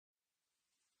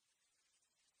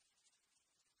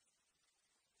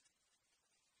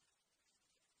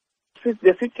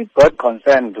The city got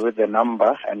concerned with the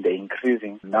number and the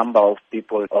increasing number of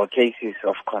people or cases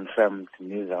of confirmed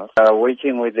measles.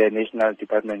 Working with the National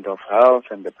Department of Health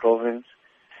and the province,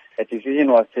 a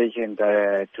decision was taken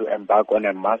to embark on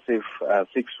a massive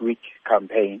 6-week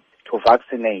campaign to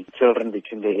vaccinate children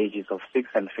between the ages of 6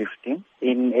 and 15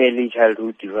 in early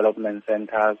childhood development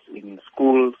centers, in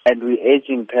schools, and we're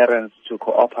urging parents to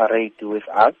cooperate with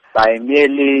us by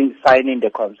merely signing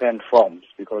the consent forms,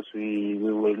 because we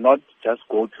will not just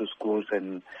go to schools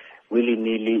and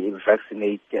willy-nilly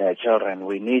vaccinate children.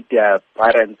 We need their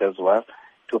parents as well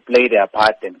to play their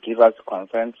part and give us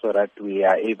consent so that we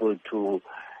are able to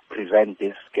prevent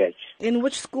this scourge. In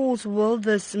which schools will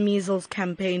this measles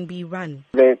campaign be run?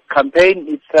 The campaign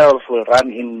itself will run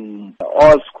in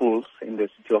all schools in the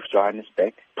city of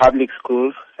Johannesburg, public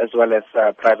schools as well as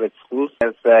private schools,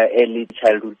 as early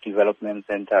childhood development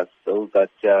centers, those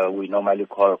that we normally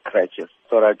call crèches,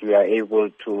 so that we are able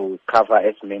to cover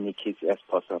as many kids as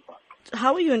possible.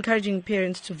 How are you encouraging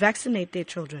parents to vaccinate their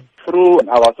children? Through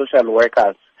our social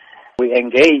workers, we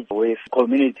engage with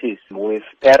communities, with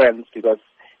parents, because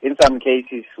in some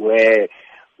cases where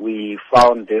we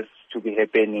found this to be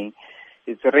happening,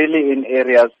 it's really in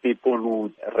areas people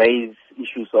would raise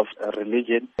issues of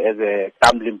religion as a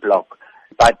stumbling block.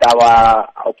 But our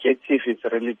objective is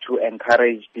really to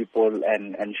encourage people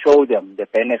and show them the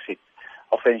benefits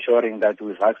of ensuring that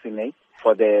we vaccinate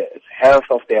for the health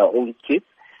of their own kids,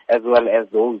 as well as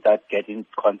those that get in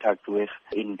contact with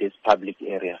in this public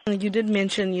area. You did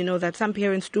mention, that some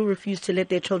parents do refuse to let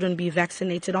their children be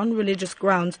vaccinated on religious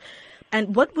grounds.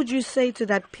 And what would you say to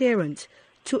that parent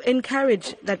to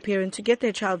encourage that parent to get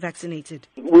their child vaccinated?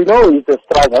 We know it's a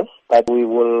struggle, but we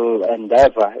will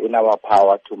endeavor in our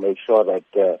power to make sure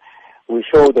that we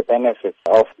show the benefits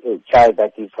of a child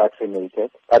that is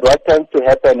vaccinated. But what tends to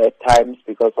happen at times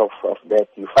because of that,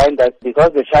 you find that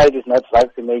because the child is not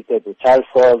vaccinated, the child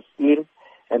falls ill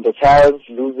and the child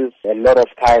loses a lot of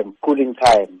time, schooling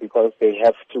time, because they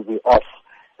have to be off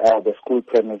the school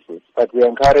premises. But we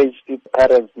encourage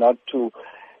parents not to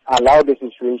allow the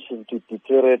situation to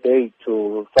deteriorate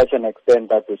to such an extent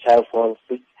that the child falls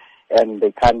sick and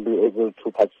they can't be able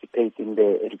to participate in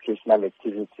the educational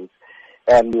activities.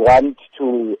 And we want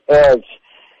to urge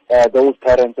those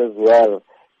parents as well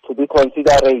to be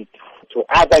considerate to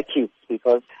other kids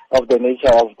because of the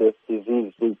nature of this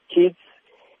disease. The kids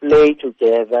play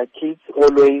together, kids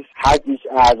always hug each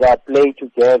other, play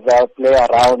together, play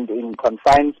around in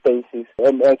confined spaces.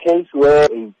 And a case where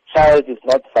a child is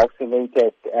not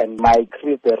vaccinated and might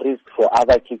increase the risk for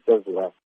other kids as well.